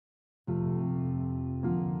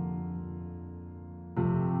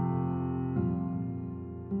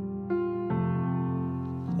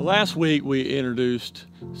Last week we introduced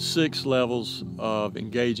 6 levels of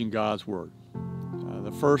engaging God's Word.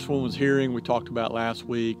 The first one was hearing, we talked about last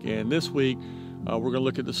week, and this week we're going to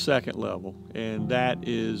look at the second level, and that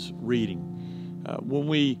is reading. When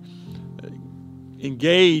we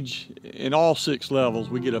engage in all 6 levels,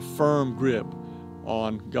 we get a firm grip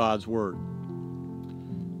on God's Word.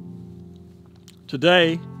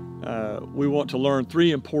 Today, we want to learn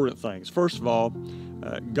 3 important things. First of all,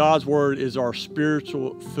 God's Word is our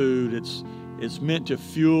spiritual food. It's meant to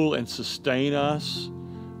fuel and sustain us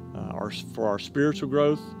for our spiritual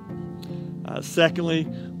growth. Secondly,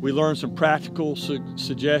 we learn some practical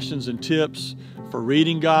suggestions and tips for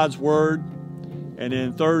reading God's Word. And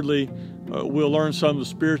then thirdly, we'll learn some of the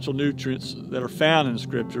spiritual nutrients that are found in the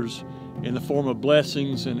Scriptures in the form of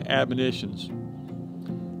blessings and admonitions.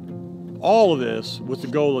 All of this with the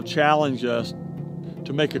goal of challenging us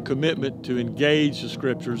to make a commitment to engage the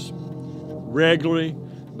Scriptures regularly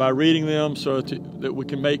by reading them so that we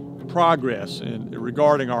can make progress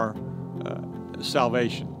regarding our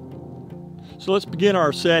salvation. So let's begin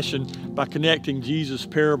our session by connecting Jesus'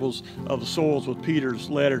 parables of the soils with Peter's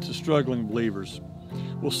letter to struggling believers.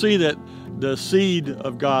 We'll see that the seed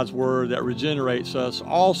of God's Word that regenerates us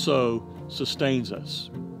also sustains us.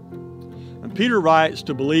 And Peter writes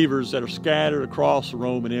to believers that are scattered across the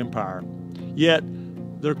Roman Empire, yet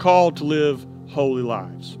they're called to live holy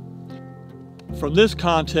lives. From this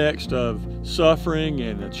context of suffering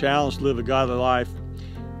and a challenge to live a godly life,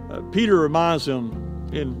 Peter reminds them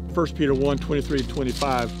in 1 Peter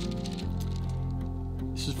 1:23-25,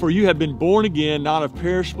 he says, "For you have been born again, not of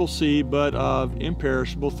perishable seed, but of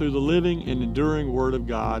imperishable, through the living and enduring Word of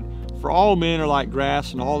God. For all men are like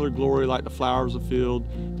grass, and all their glory like the flowers of the field.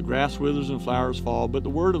 The grass withers and flowers fall, but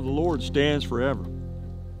the word of the Lord stands forever."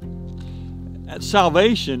 At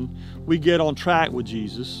salvation, we get on track with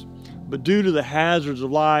Jesus, but due to the hazards of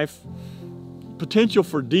life, potential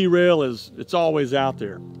for derail it's always out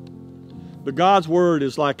there. But God's Word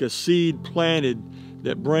is like a seed planted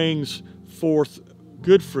that brings forth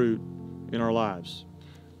good fruit in our lives.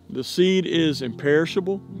 The seed is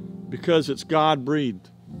imperishable because it's God-breathed.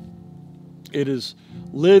 It is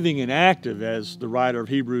living and active, as the writer of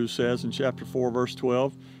Hebrews says in chapter 4, verse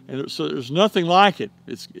 12. And so there's nothing like it.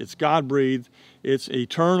 It's God-breathed. It's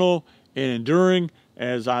eternal and enduring,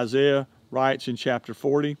 as Isaiah writes in chapter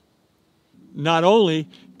 40. Not only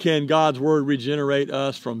can God's Word regenerate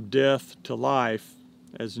us from death to life,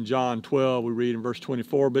 as in John 12 we read in verse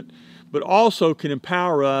 24, but also can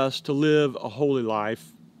empower us to live a holy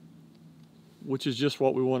life, which is just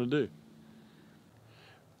what we want to do.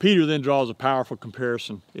 Peter then draws a powerful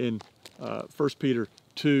comparison in 1 Peter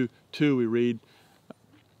 2:2 we read,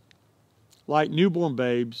 "Like newborn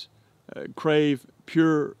babes, crave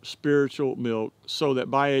pure spiritual milk, so that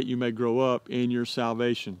by it you may grow up in your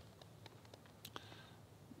salvation."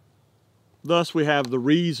 Thus we have the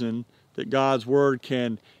reason that God's Word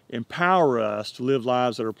can empower us to live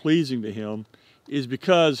lives that are pleasing to Him is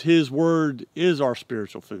because His Word is our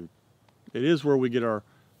spiritual food. It is where we get our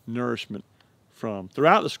nourishment from.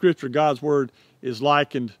 Throughout the Scripture, God's Word is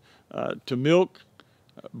likened to milk,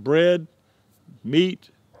 bread, meat,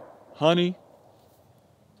 honey.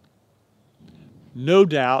 No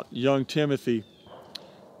doubt, young Timothy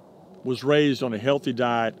was raised on a healthy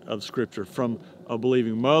diet of Scripture from a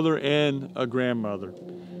believing mother and a grandmother.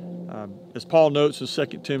 As Paul notes in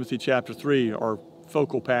 2 Timothy chapter 3, our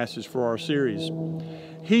focal passage for our series,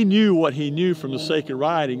 he knew what he knew from the sacred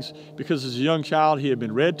writings because as a young child he had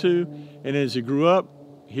been read to, and as he grew up,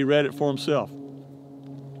 he read it for himself.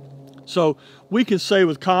 So we can say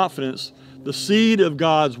with confidence, the seed of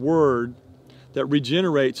God's Word that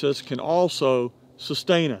regenerates us can also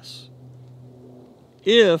sustain us.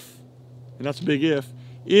 If, and that's a big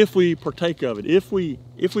if we partake of it, if we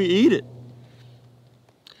eat it.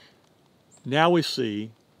 Now we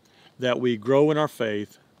see that we grow in our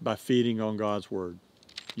faith by feeding on God's Word.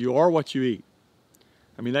 You are what you eat.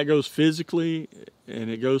 I mean, that goes physically and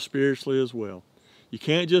it goes spiritually as well. You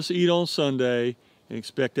can't just eat on Sunday and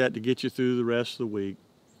expect that to get you through the rest of the week.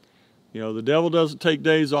 You know, the devil doesn't take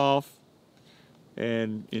days off.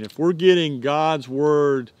 And if we're getting God's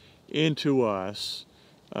Word into us,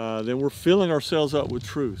 then we're filling ourselves up with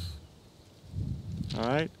truth. All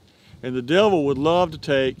right? And the devil would love to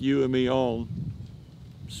take you and me on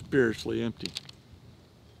spiritually empty.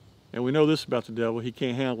 And we know this about the devil, he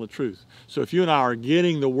can't handle the truth. So if you and I are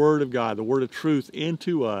getting the Word of God, the Word of truth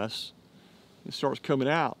into us, it starts coming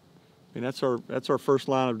out. And that's our first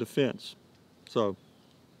line of defense. So,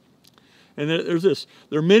 and there's this.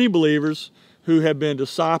 There are many believers who have been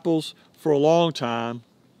disciples for a long time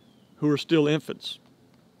who are still infants.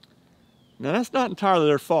 Now, that's not entirely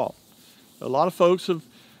their fault. A lot of folks have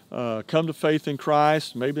come to faith in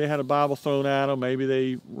Christ. Maybe they had a Bible thrown at them. Maybe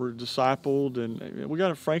they were discipled. And we got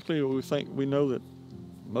to, frankly, we know that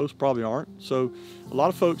most probably aren't. So a lot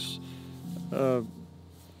of folks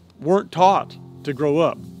weren't taught to grow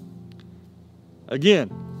up. Again,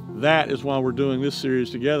 that is why we're doing this series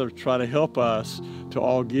together, to try to help us to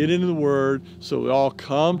all get into the Word so we all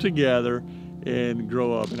come together and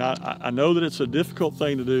grow up. And I know that it's a difficult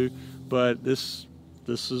thing to do, but this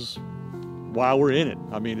is why we're in it.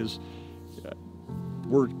 I mean,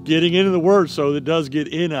 we're getting into the Word so that it does get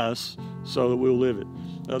in us so that we'll live it.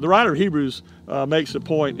 The writer of Hebrews makes a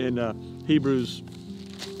point in Hebrews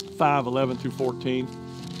 5:11 through 14.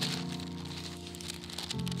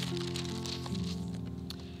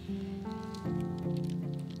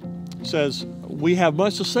 Says, we have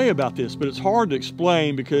much to say about this, but it's hard to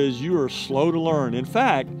explain because you are slow to learn. In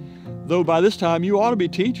fact, though by this time you ought to be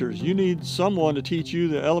teachers, you need someone to teach you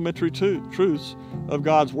the elementary truths of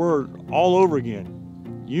God's Word all over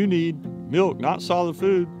again. You need milk, not solid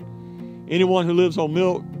food. Anyone who lives on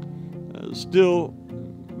milk,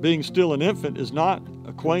 being still an infant, is not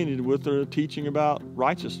acquainted with the teaching about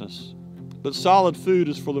righteousness. But solid food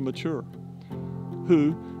is for the mature,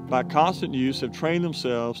 who by constant use have trained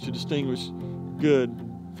themselves to distinguish good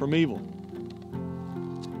from evil.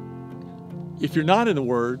 If you're not in the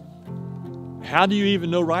Word, how do you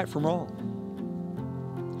even know right from wrong?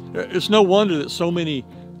 It's no wonder that so many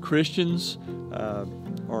Christians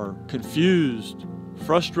are confused,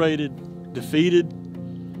 frustrated, defeated,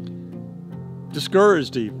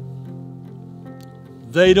 discouraged even.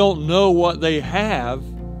 They don't know what they have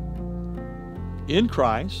in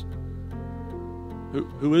Christ,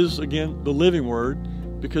 who is, again, the living Word,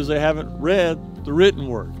 because they haven't read the written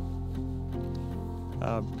Word.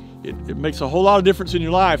 It makes a whole lot of difference in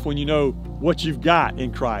your life when you know what you've got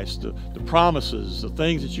in Christ, the promises, the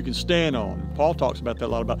things that you can stand on. Paul talks about that a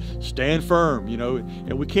lot, about stand firm,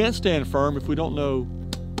 and we can't stand firm if we don't know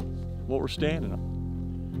what we're standing on.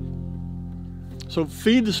 So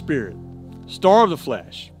feed the Spirit, starve the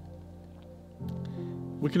flesh.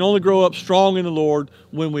 We can only grow up strong in the Lord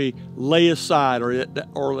when we lay aside,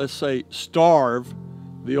 or let's say starve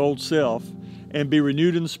the old self, and be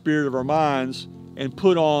renewed in the spirit of our minds and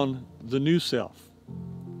put on the new self.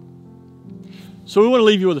 So we want to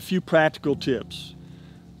leave you with a few practical tips.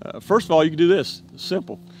 First of all, you can do this. It's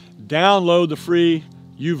simple. Download the free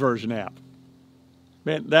YouVersion app.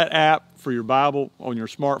 Man, that app for your Bible on your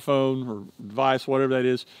smartphone or device, whatever that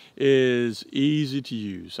is easy to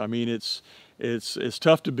use. I mean, it's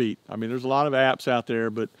tough to beat. I mean, there's a lot of apps out there,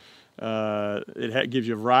 but it gives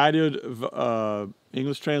you a variety of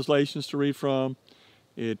English translations to read from.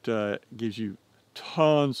 It gives you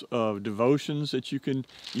tons of devotions that you can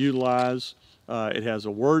utilize. It has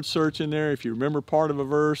a word search in there. If you remember part of a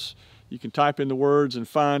verse, you can type in the words and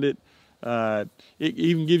find it. It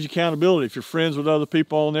even gives you accountability. If you're friends with other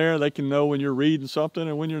people on there, they can know when you're reading something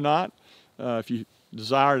and when you're not, if you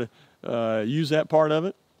desire to use that part of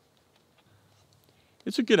it.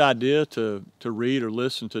 It's a good idea to read or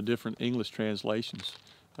listen to different English translations.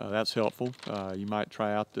 That's helpful. You might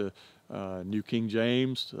try out the New King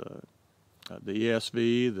James, the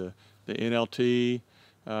ESV, the NLT.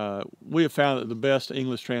 We have found that the best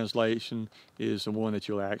English translation is the one that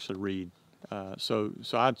you'll actually read. So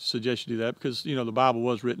I'd suggest you do that because, the Bible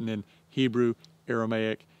was written in Hebrew,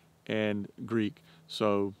 Aramaic, and Greek.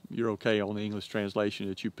 So you're okay on the English translation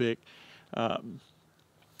that you pick.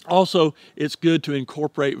 Also, it's good to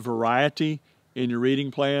incorporate variety in your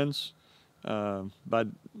reading plans. By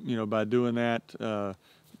doing that,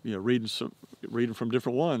 reading from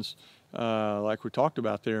different ones, like we talked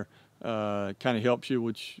about there, kind of helps you.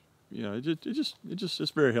 Which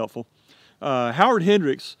it's very helpful. Howard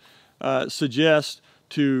Hendricks suggests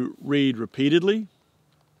to read repeatedly.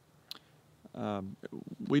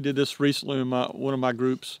 We did this recently in one of my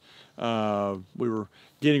groups. We were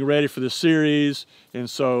getting ready for this series, and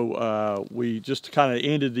so we just kind of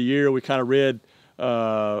ended the year. We kind of read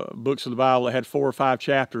books of the Bible that had 4 or 5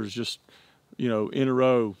 chapters just, in a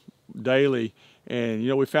row daily. And,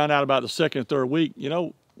 we found out about the second and third week,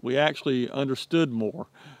 we actually understood more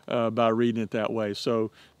by reading it that way.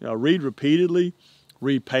 So, read repeatedly.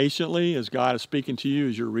 Read patiently as God is speaking to you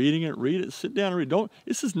as you're reading it. Read it. Sit down and read.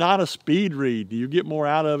 This is not a speed read. You get more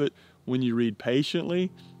out of it when you read patiently,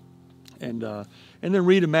 and then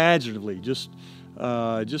read imaginatively. Just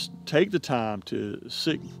take the time to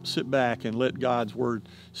sit back and let God's Word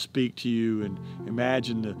speak to you, and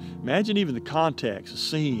imagine even the context, the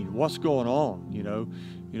scene, what's going on.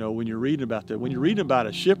 You know, when you're reading about that, when you're reading about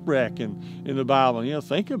a shipwreck in the Bible, you know,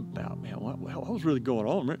 think about, man, what was really going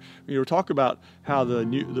on? You know, talk about how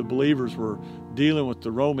the believers were dealing with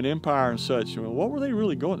the Roman Empire and such. You know, what were they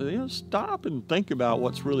really going? You know, stop and think about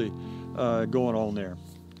what's really going on there.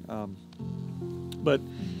 But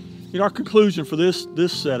you know, our conclusion for this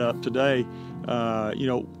setup today, you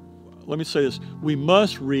know, let me say this: we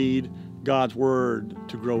must read God's Word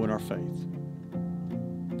to grow in our faith,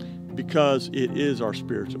 because it is our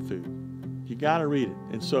spiritual food. You got to read it.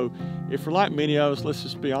 And so if we're like many of us, let's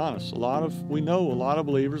just be honest. We know a lot of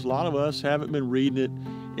believers, a lot of us haven't been reading it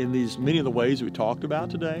in many of the ways that we talked about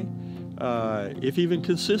today, if even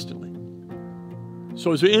consistently.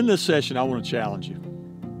 So as we end this session, I want to challenge you.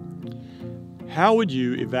 How would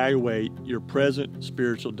you evaluate your present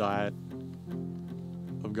spiritual diet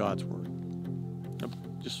of God's Word? Now,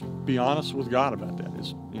 just be honest with God about that.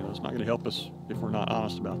 It's not going to help us if we're not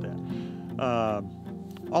honest about that.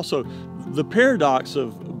 Also, the paradox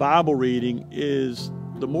of Bible reading is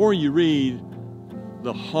the more you read,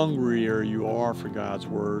 the hungrier you are for God's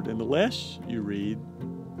Word, and the less you read,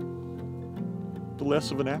 the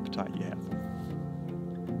less of an appetite you have.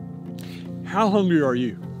 How hungry are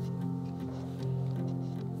you?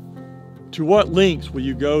 To what lengths will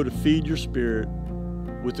you go to feed your spirit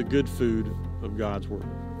with the good food of God's Word?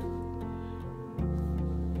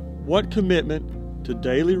 What commitment to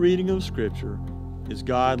daily reading of Scripture is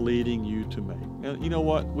God leading you to make? Now, you know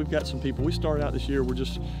what? We've got some people, we started out this year, we're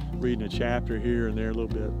just reading a chapter here and there a little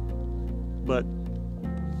bit. But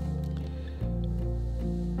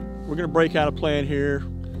we're going to break out a plan here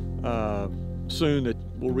soon that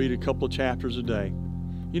we'll read a couple of chapters a day.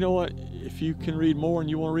 You know what? If you can read more and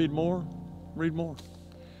you want to read more, read more.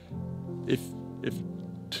 If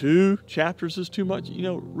 2 chapters is too much,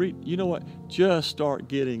 read. You know what? Just start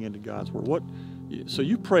getting into God's Word. So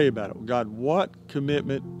you pray about it. God, what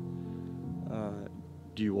commitment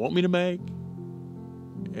do you want me to make?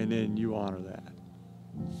 And then you honor that.